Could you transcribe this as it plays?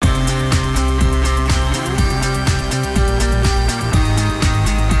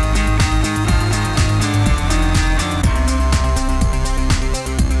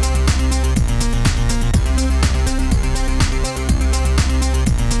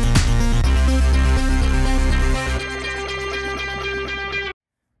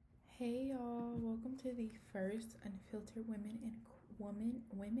first Unfiltered Women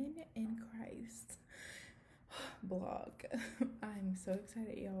in Christ blog. I'm so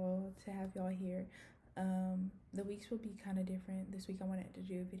excited, y'all, to have y'all here. The weeks will be kind of different. This week I wanted to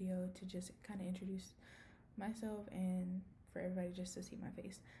do a video to just kind of introduce myself and for everybody just to see my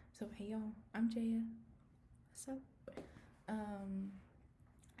face. So hey y'all, I'm Jaya. What's up?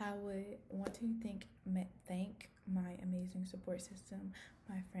 I would want to thank my amazing support system,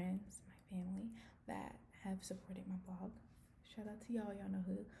 my friends, my family that have supported my blog. Shout out to y'all. Y'all know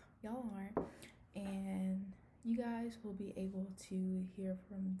who y'all are. And you guys will be able to hear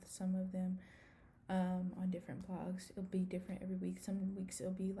from some of them on different blogs. It'll be different every week. Some weeks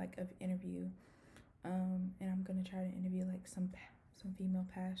it'll be like an interview. And I'm gonna try to interview like some female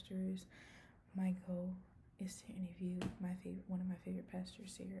pastors. My goal is to interview one of my favorite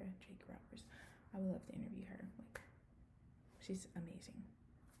pastors, Sarah Jakes Roberts. I would love to interview her. Like, she's amazing.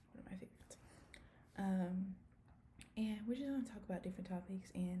 One of my favorites. And we're just gonna talk about different topics,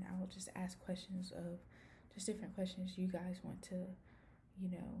 and I will just ask questions of just different questions you guys want to,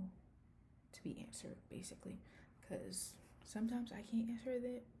 to be answered, basically. Because sometimes I can't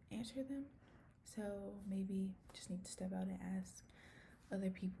answer them. So maybe just need to step out and ask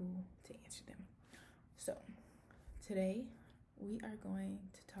other people to answer them. So today we are going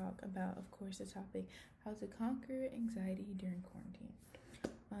to talk about, of course, the topic, how to conquer anxiety during quarantine.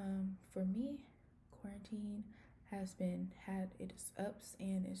 For me, quarantine has had its ups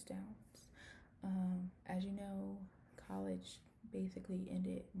and its downs. As you know, college basically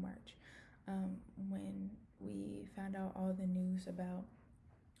ended March. When we found out all the news about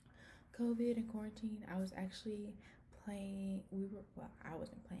COVID and quarantine, I was actually playing. I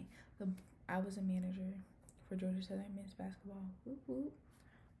wasn't playing. I was a manager for Georgia Southern men's basketball. Whoop whoop,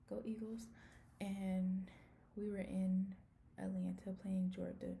 go Eagles! And we were in Atlanta playing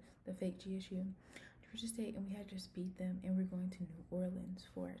Georgia, the fake GSU, Georgia State, and we had just beat them, and we're going to New Orleans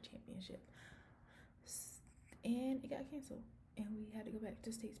for our championship. And it got canceled, and we had to go back to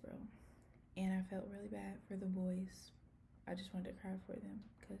Statesboro. And I felt really bad for the boys. I just wanted to cry for them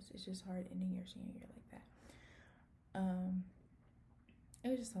because it's just hard ending your senior year like that. It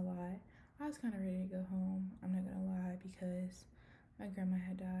was just a lot. I was kind of ready to go home, I'm not gonna lie, because my grandma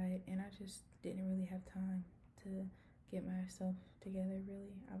had died and I just didn't really have time to get myself together,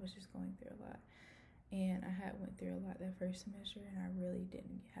 really. I was just going through a lot, and I had went through a lot that first semester, and I really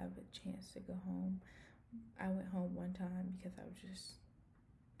didn't have a chance to go home. I went home one time because I was just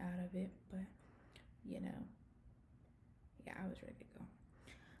out of it, but yeah, I was ready to go.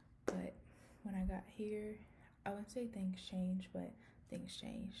 But when I got here, I wouldn't say things changed, but things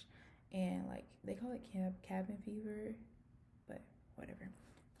changed. And like, they call it cabin fever, but whatever.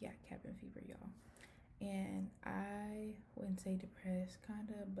 Yeah, cabin fever, y'all. And I wouldn't say depressed,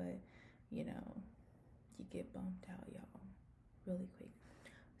 kinda, but you get bummed out, y'all, really quick.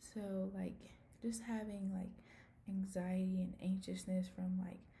 So like, just having like anxiety and anxiousness from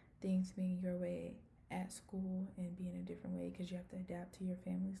like things being your way at school and being a different way because you have to adapt to your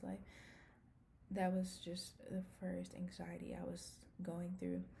family's life. That was just the first anxiety I was going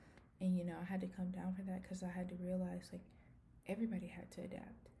through. And I had to come down for that because I had to realize like everybody had to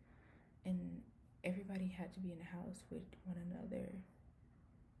adapt, and everybody had to be in the house with one another.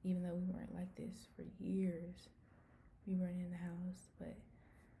 Even though we weren't like this for years, we weren't in the house, but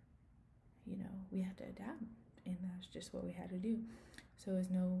we had to adapt, and that's just what we had to do. So there's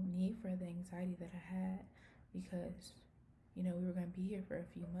no need for the anxiety that I had because we were going to be here for a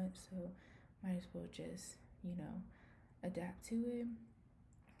few months, so might as well just adapt to it,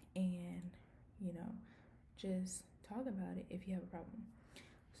 and just talk about it if you have a problem.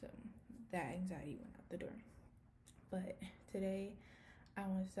 So that anxiety went out the door. But today I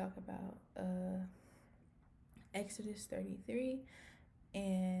want to talk about Exodus 33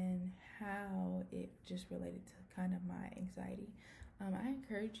 and how it just related to kind of my anxiety. I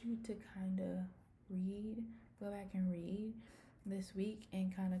encourage you to kind of go back and read this week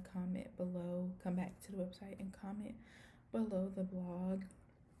and kind of comment below, come back to the website and comment below the blog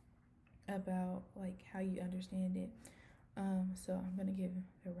about like how you understand it. So I'm gonna give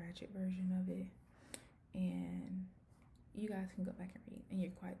the ratchet version of it, and you guys can go back and read in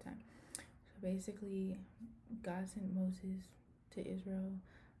your quiet time. So basically, God sent Moses to Israel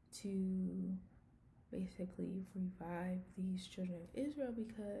to basically revive these children of Israel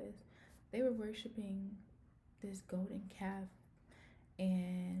because they were worshiping this golden calf,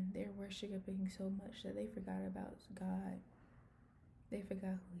 and they're worshiping so much that they forgot about God. They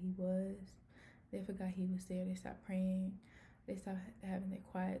forgot who he was. They forgot he was there. They stopped praying. They stopped having their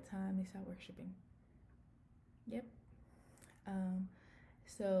quiet time. They stopped worshiping. Yep.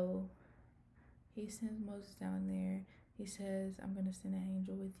 So he sends Moses down there. He says, I'm going to send an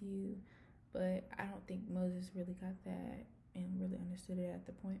angel with you. But I don't think Moses really got that and really understood it at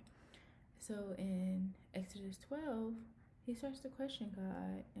the point. So in Exodus 12, he starts to question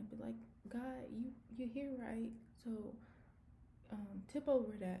God and be like, God, you here, right? So tip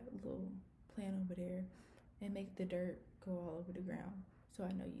over that little plant over there and make the dirt go all over the ground so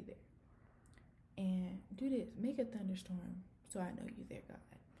I know you there. And do this, make a thunderstorm so I know you there, God.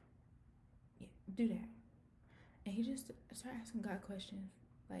 Yeah, do that. And he just started asking God questions,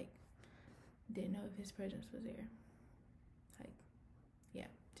 like, didn't know if his presence was there. Like, yeah,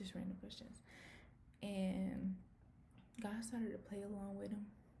 just random questions. And God started to play along with him,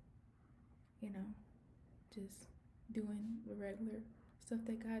 you know, just doing the regular stuff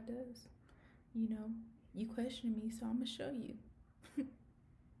that God does. You know, you question me, so I'm going to show you.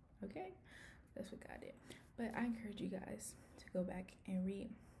 Okay? That's what God did. But I encourage you guys to go back and read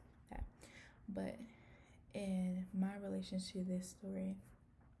that. But in my relation to this story,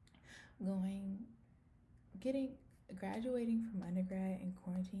 graduating from undergrad and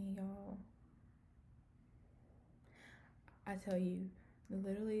quarantine, y'all, I tell you,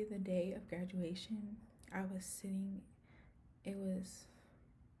 literally the day of graduation, I was sitting, it was,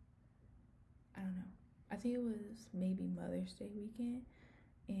 I don't know, I think it was maybe Mother's Day weekend,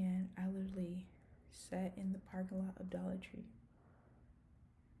 and I literally sat in the parking lot of Dollar Tree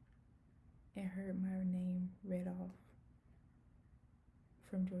and heard my name read off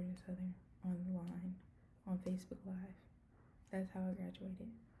from Georgia Southern on the line on Facebook Live. That's how I graduated.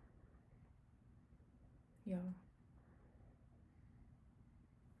 Y'all.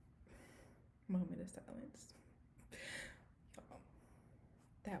 Moment of silence. Y'all.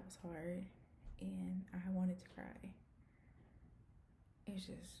 That was hard and I wanted to cry.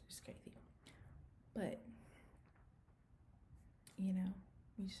 It's crazy. But, you know,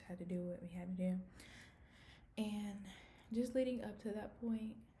 we just had to do what we had to do. And just leading up to that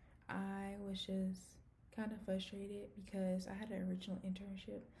point, I was just kind of frustrated because I had an original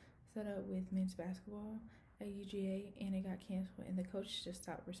internship set up with men's basketball at UGA and it got canceled and the coach just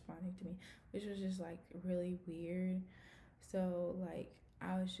stopped responding to me, which was just like really weird. So like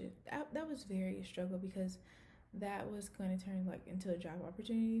I was just that was very a struggle because that was going to turn like into a job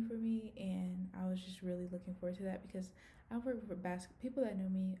opportunity for me, and I was just really looking forward to that because I worked with people that know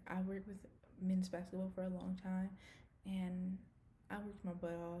me. I worked with men's basketball for a long time, and I worked my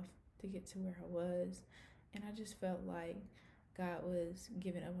butt off to get to where I was, and I just felt like God was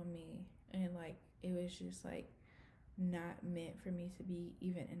giving up on me, and like it was just like not meant for me to be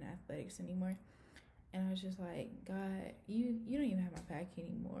even in athletics anymore. And I was just like, God, you don't even have my back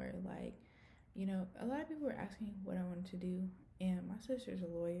anymore. Like, you know, a lot of people were asking what I wanted to do, and my sister's a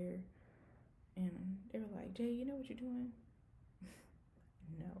lawyer, and they were like, Jay, you know what you're doing?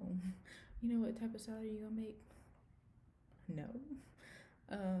 No. You know what type of salary you gonna make? No.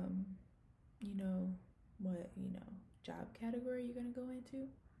 You know what, job category you're gonna go into?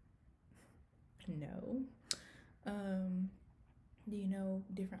 No. Do you know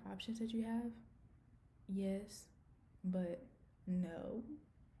different options that you have? Yes, but no.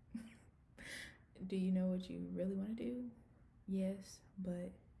 Do you know what you really want to do? Yes,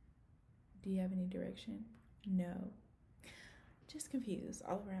 but do you have any direction? No. Just confused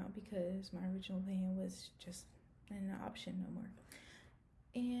all around because my original plan was just an option no more.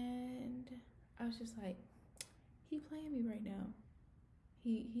 And I was just like, he playing me right now.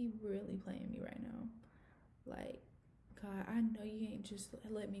 He really playing me right now. Like, God, I know you ain't just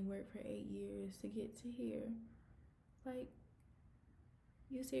let me work for 8 years to get to here. Like,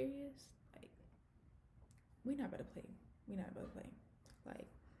 you serious? Like, we not about to play. Like,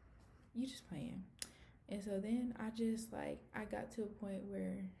 you just playing. And so then I just like, I got to a point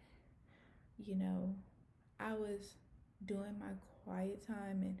where, I was doing my quiet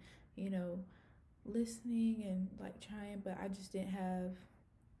time and, listening and like trying, but I just didn't have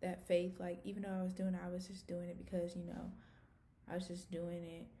that faith. Like, even though I was doing it, I was just doing it because, I was just doing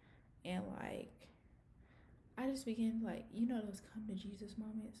it. And like, I just began like, those come to Jesus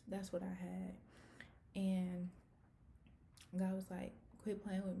moments. That's what I had. And God was like, quit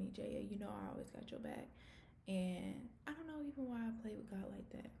playing with me, Jaya. I always got your back. And I don't know even why I played with God like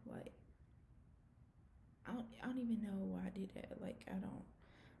that. Like, I don't even know why I did that. Like,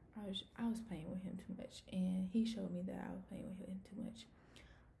 I was playing with him too much, and he showed me that I was playing with him too much.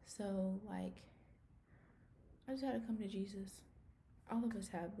 So like, I just had to come to Jesus. All of us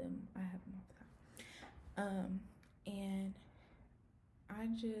have them. I have them all the time. And I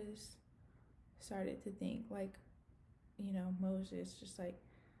just started to think like, Moses, just like,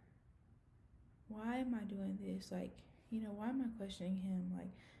 why am I doing this? Like, why am I questioning him?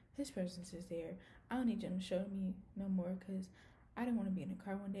 Like, His presence is there. I don't need him to show me no more, because I didn't want to be in the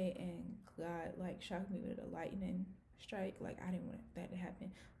car one day and God like shocked me with a lightning strike. Like, I didn't want that to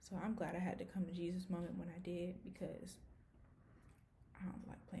happen. So I'm glad I had to come to Jesus moment when I did, because I don't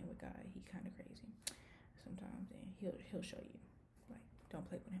like playing with God. He kind of crazy sometimes, and he'll show you, like, don't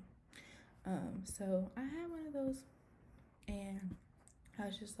play with him. So I had one of those, and I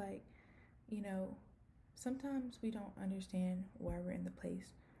was just like, you know, sometimes we don't understand why we're in the place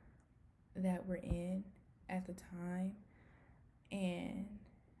that we're in at the time, and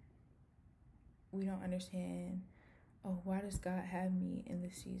we don't understand, oh, why does God have me in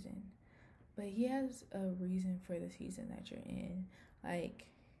this season? But he has a reason for the season that you're in. Like,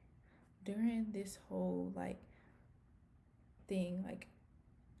 during this whole like thing, like,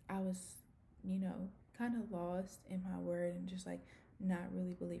 I was, kind of lost in my word, and just like not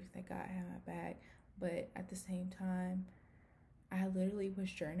really believing that God had my back. But at the same time, I literally was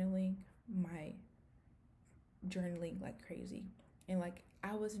journaling like crazy, and like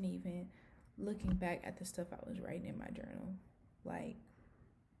I wasn't even looking back at the stuff I was writing in my journal. Like,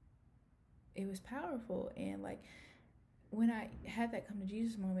 it was powerful. And like, when I had that come to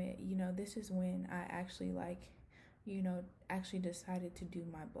Jesus moment, this is when I actually actually decided to do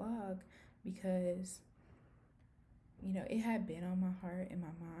my blog, because it had been on my heart and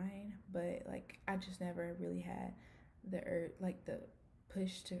my mind, but like I just never really had the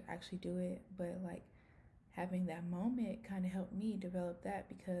push to actually do it. But like, having that moment kind of helped me develop that,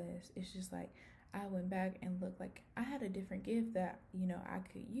 because it's just like I went back and looked, like I had a different gift that I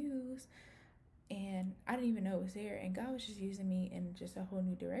could use, and I didn't even know it was there, and God was just using me in just a whole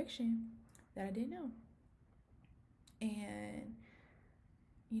new direction that I didn't know. And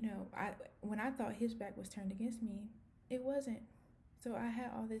when I thought his back was turned against me, it wasn't. So I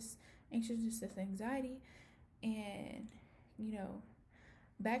had all this anxiousness, this anxiety, and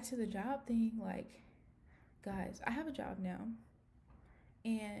back to the job thing. Like, guys, I have a job now,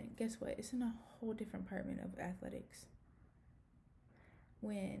 and guess what? It's in a whole different department of athletics.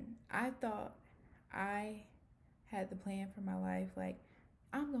 When I thought I had the plan for my life, like,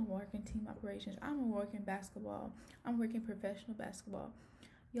 I'm gonna work in team operations, I'm gonna work in basketball, I'm working professional basketball.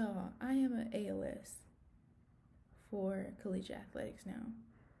 Y'all, I am an ALS for collegiate athletics now.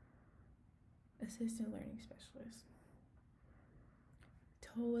 Assistant learning specialist.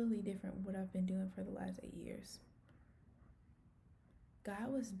 Totally different what I've been doing for the last 8 years.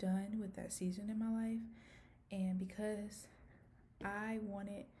 God was done with that season in my life, and because I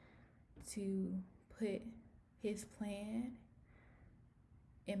wanted to put his plan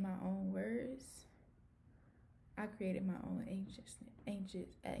in my own words, I created my own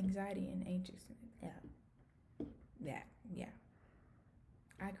anxiety and anxiousness. Yeah.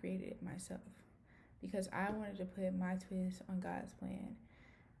 I created it myself, because I wanted to put my twist on God's plan.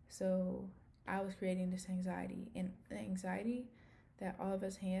 So I was creating this anxiety, and the anxiety that all of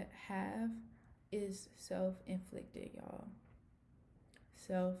us have is self-inflicted, y'all.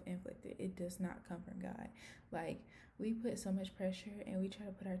 Self-inflicted. It does not come from God. Like, we put so much pressure and we try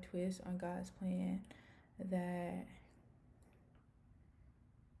to put our twist on God's plan that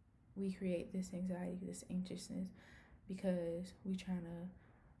we create this anxiety, this anxiousness, because we trying to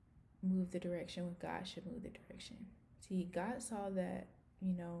move the direction when God should move the direction. See, God saw that,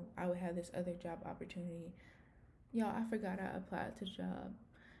 I would have this other job opportunity. Y'all, I forgot I applied to the job.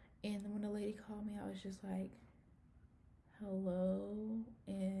 And when the lady called me, I was just like, hello?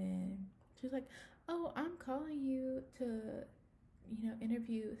 And she was like, oh, I'm calling you to,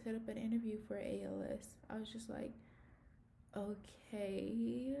 set up an interview for ALS. I was just like,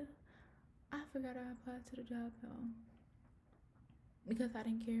 okay. I forgot I applied to the job, though, because I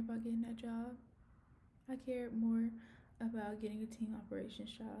didn't care about getting that job. I cared more about getting a team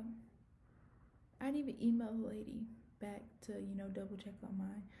operations job. I didn't even email the lady back to, double check on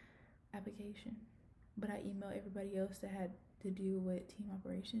my application. But I emailed everybody else that had to do with team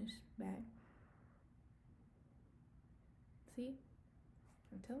operations back. See?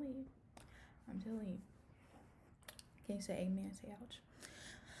 I'm telling you. Can't say amen, say ouch.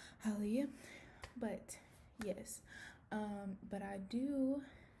 Hallelujah. But yes. But I do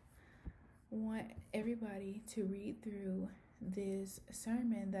want everybody to read through this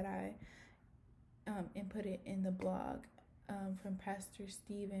sermon that I input it in the blog from Pastor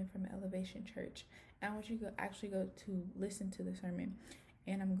Stephen from Elevation Church. And I want you to actually go to listen to the sermon,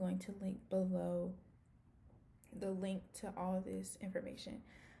 and I'm going to link below the link to all this information.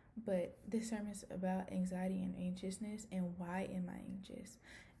 But this sermon is about anxiety and anxiousness, and why am I anxious?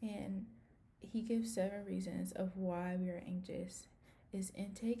 And he gives 7 reasons of why we are anxious. Is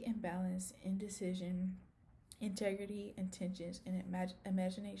intake imbalance, indecision, integrity, intentions, and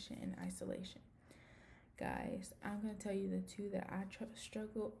imagination and isolation. Guys, I'm going to tell you the two that I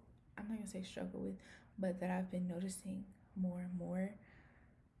struggle, I'm not going to say struggle with, but that I've been noticing more and more,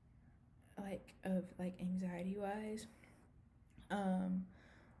 like, of like anxiety wise. Um,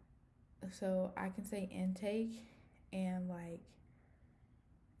 so I can say intake and like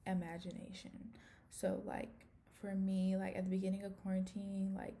imagination. So like for me, like at the beginning of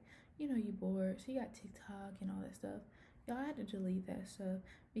quarantine, like you bored, so you got TikTok and all that stuff. Y'all, I had to delete that stuff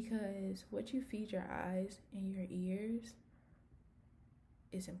because what you feed your eyes and your ears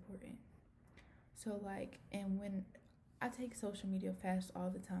is important. So like, and when I take social media fast all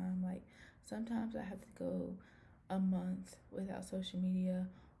the time, like sometimes I have to go a month without social media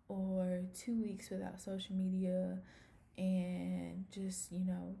or 2 weeks without social media, and just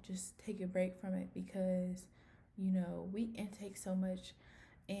take a break from it because we intake so much.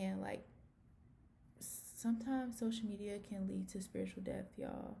 And like sometimes social media can lead to spiritual death,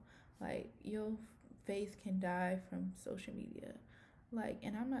 y'all. Like your faith can die from social media. Like,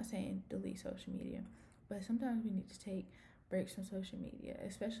 and I'm not saying delete social media, but sometimes we need to take breaks from social media,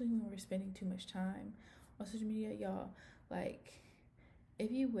 especially when we're spending too much time on social media, y'all. Like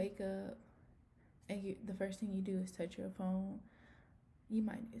if you wake up and the first thing you do is touch your phone, you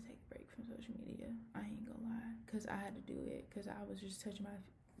might need to take a break from social media. I ain't gonna lie, because I had to do it because I was just touching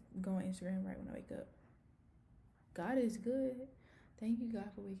going Instagram right when I wake up. God is good. Thank you,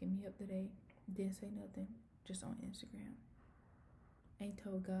 God, for waking me up today. Didn't say nothing, just on Instagram. Ain't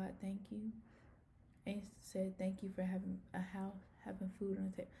told God thank you. Ain't said thank you for having a house, having food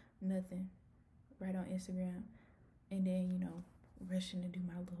on the table. Nothing. Right on Instagram. And then, rushing to do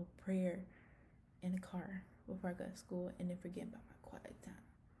my little prayer in the car before I got to school, and then forgetting about my quiet time.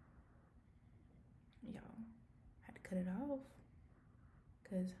 Y'all, I had to cut it off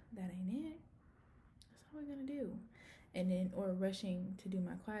because that ain't it. That's all we're gonna do. And then, or rushing to do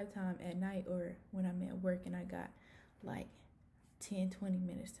my quiet time at night or when I'm at work and I got like 10-20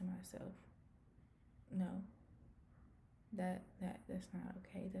 minutes to myself. No, that's not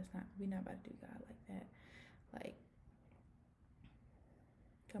okay. We're not about to do God like that. Like,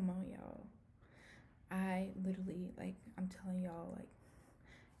 come on, y'all. I literally, like, I'm telling y'all, like,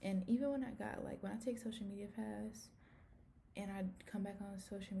 and even when I take social media fast and I come back on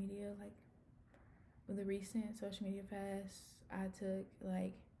social media, like, with the recent social media fast I took,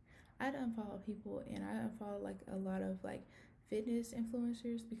 like, I had to unfollow people, and I unfollowed, like, a lot of, like, fitness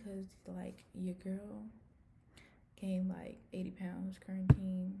influencers because, like, your girl gained, like, 80 pounds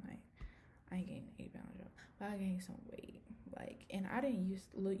quarantine. Like, I ain't gained 80 pounds, y'all, but I gained some weight. Like, and I didn't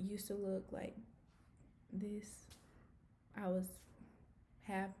used to look like this. I was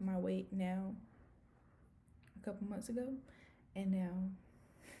half my weight now a couple months ago, and now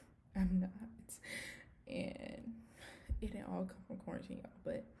I'm not. And it didn't all come from quarantine, y'all.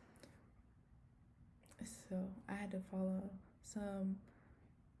 But so I had to unfollow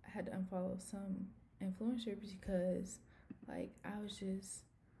some influencers because, like, I was just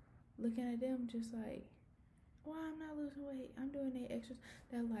looking at them just like, why I'm not losing weight? I'm doing the extras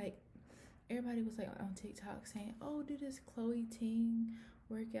that, like, everybody was like on TikTok saying, oh, do this Chloe Ting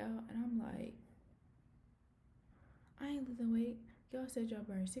workout, and I'm like, I ain't losing weight. Y'all said y'all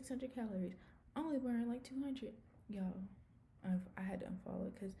burn 600 calories. I only burn like 200. Y'all, I had to unfollow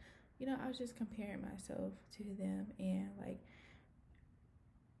it because, I was just comparing myself to them, and like,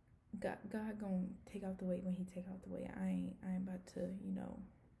 God gonna take out the weight when He take out the weight. I ain't about to,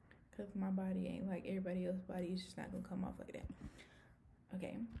 because my body ain't like everybody else's body. It's just not gonna come off like that.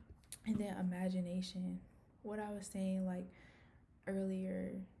 Okay, and then imagination. What I was saying, like,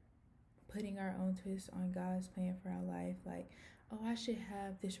 earlier, putting our own twist on God's plan for our life. Like, oh, I should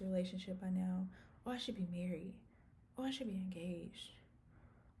have this relationship by now. Oh, I should be married. Oh, I should be engaged.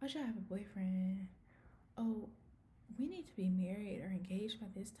 I should have a boyfriend. Oh, we need to be married or engaged by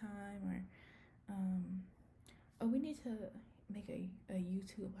this time. Or, oh, we need to make a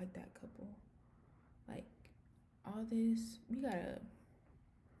YouTube like that couple. Like, all this, we gotta,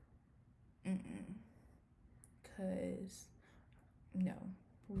 cause, no,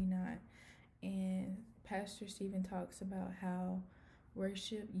 we not. And Pastor Stephen talks about how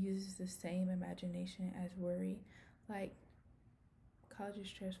worship uses the same imagination as worry. Like, college is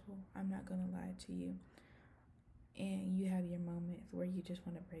stressful, I'm not gonna lie to you. And you have your moments where you just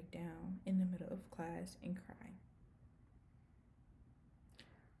want to break down in the middle of class and cry.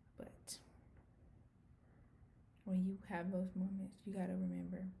 But when you have those moments, you gotta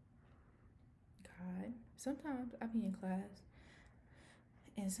remember God. Sometimes I be in class,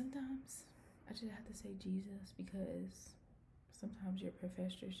 and sometimes I just have to say Jesus, because sometimes your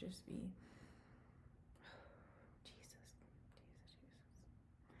professors just be,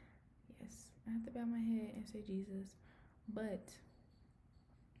 I have to bow my head and say Jesus. But,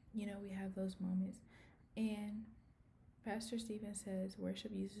 we have those moments. And Pastor Stephen says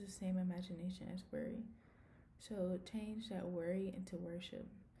worship uses the same imagination as worry. So change that worry into worship.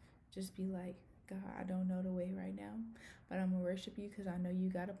 Just be like, God, I don't know the way right now, but I'm going to worship you because I know you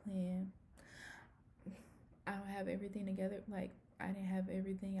got a plan. I don't have everything together. Like, I didn't have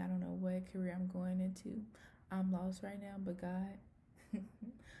everything. I don't know what career I'm going into. I'm lost right now, but God,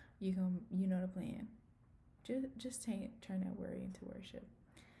 you know the plan. Just turn that worry into worship.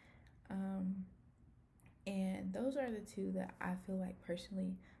 And those are the two that I feel like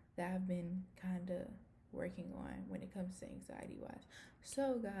personally that I've been kind of working on when it comes to anxiety wise.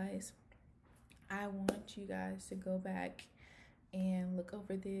 So guys, I want you guys to go back and look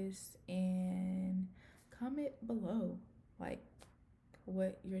over this and comment below like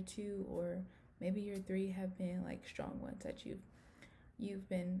what your 2 or maybe your 3 have been like strong ones that you've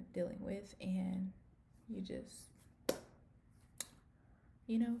been dealing with, and you just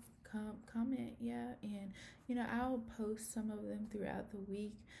comment, yeah. And I'll post some of them throughout the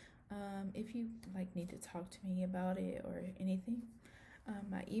week. If you like need to talk to me about it or anything,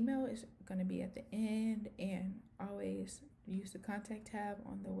 my email is going to be at the end, and always use the contact tab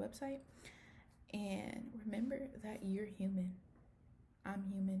on the website. And remember that you're human. I'm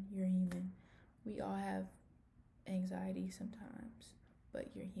human, you're human. We all have anxiety sometimes, but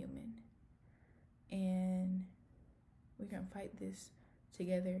you're human. And we're going to fight this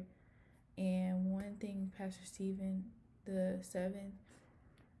together. And one thing, Pastor Stephen, the 7th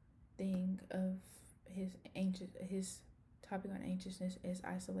thing of his topic on anxiousness is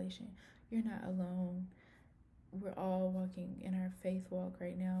isolation. You're not alone. We're all walking in our faith walk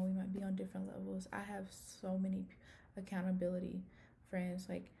right now. We might be on different levels. I have so many accountability friends,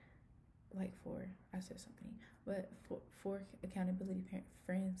 like 4. I said something, but 4 accountability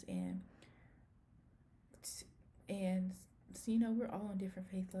friends, and so, we're all on different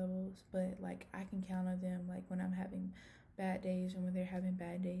faith levels, but like I can count on them. Like when I'm having bad days and when they're having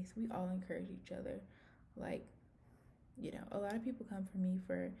bad days, we all encourage each other. Like, a lot of people come for me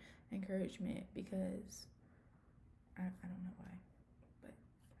for encouragement because I don't know why, but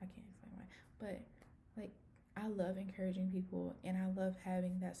I can't explain why. But like, I love encouraging people, and I love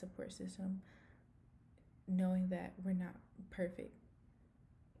having that support system, knowing that we're not perfect.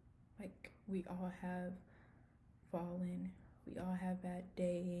 Like, we all have fallen, we all have bad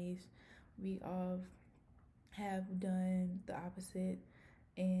days, we all have done the opposite,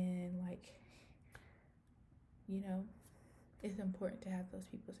 and like, it's important to have those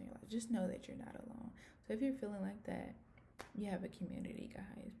people in your life. Just know that you're not alone. So if you're feeling like that, you have a community,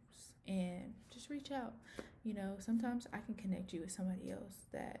 guys, and just reach out. Sometimes I can connect you with somebody else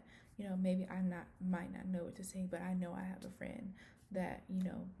that maybe might not know what to say, but I know I have a friend that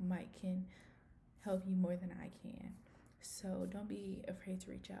might can help you more than I can. So don't be afraid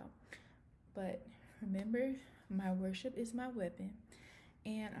to reach out. But remember, my worship is my weapon,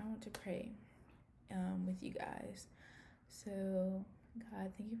 and I want to pray with you guys. So,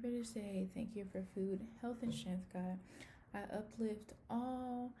 God, thank you for this day. Thank you for food, health, and strength, God. I uplift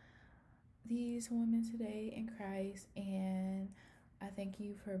all these women today in Christ, and I thank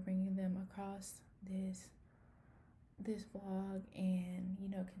you for bringing them across this vlog, and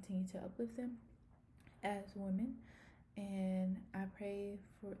continue to uplift them as women. And I pray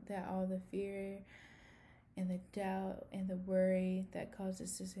for that all the fear and the doubt and the worry that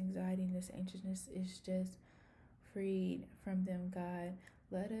causes this anxiety and this anxiousness is just freed from them, God.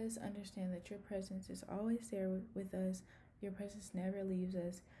 Let us understand that your presence is always there with us. Your presence never leaves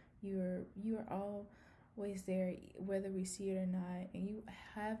us. You are always there, whether we see it or not. And you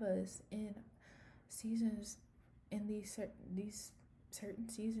have us in seasons, in these certain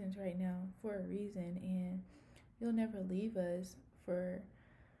seasons right now for a reason, and you'll never leave us for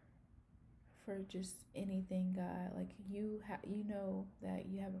just anything, God. Like you know that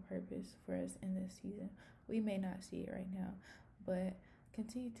you have a purpose for us in this season. We may not see it right now, but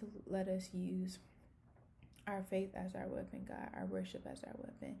continue to let us use our faith as our weapon, God, our worship as our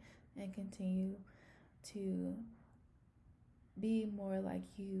weapon, and continue to be more like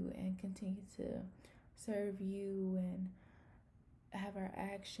you, and continue to serve you, and have our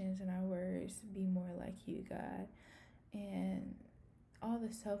actions and our words be more like you, God. And all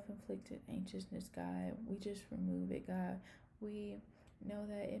the self-inflicted anxiousness, God, we just remove it, God. We know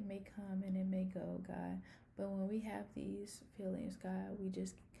that it may come and it may go, God, but when we have these feelings, God, we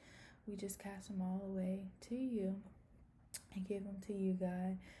just cast them all away to you and give them to you,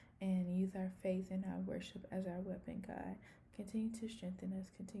 God, and use our faith and our worship as our weapon, God. Continue to strengthen us.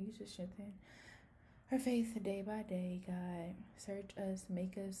 Continue to strengthen our faith day by day, God. Search us,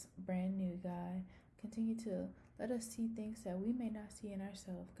 make us brand new, God. Continue to let us see things that we may not see in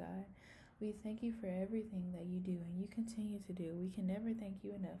ourselves, God. We thank you for everything that you do and you continue to do. We can never thank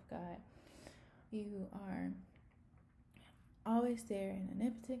you enough, God. You are always there and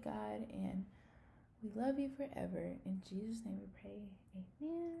omnipotent, God, and we love you forever. In Jesus' name we pray.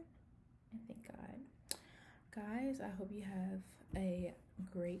 Amen. And thank God. Guys, I hope you have a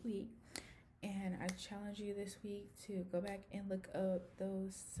great week. And I challenge you this week to go back and look up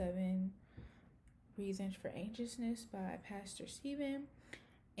those 7 reasons for anxiousness by Pastor Stephen.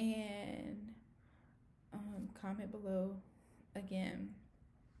 And comment below again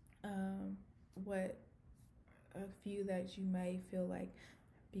what a few that you may feel like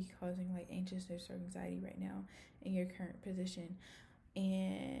be causing like anxiousness or anxiety right now in your current position.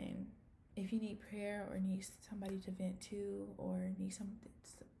 And if you need prayer or need somebody to vent to or need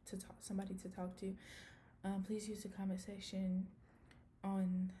somebody to talk to, please use the comment section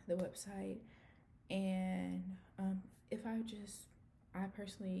on the website. And if I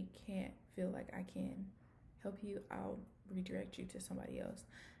personally can't feel like I can help you, I'll redirect you to somebody else.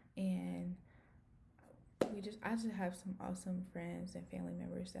 And I just have some awesome friends and family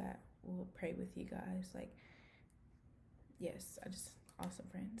members that will pray with you guys. Like, yes, awesome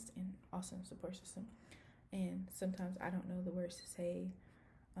friends and awesome support system. And sometimes I don't know the words to say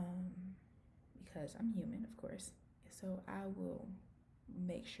because I'm human, of course. So I will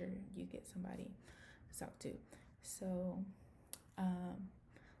make sure you get somebody to talk to. So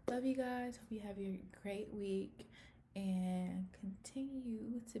love you guys. Hope you have a great week and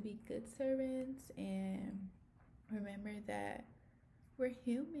continue to be good servants, and remember that we're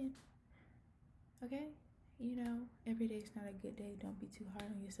human. Okay? You know, every day is not a good day. Don't be too hard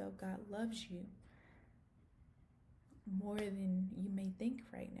on yourself. God loves you more than you may think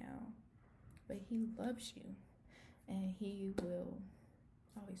right now, but he loves you and he will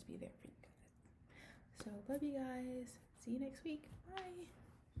always be there for you guys. So love you guys. See you next week. Bye.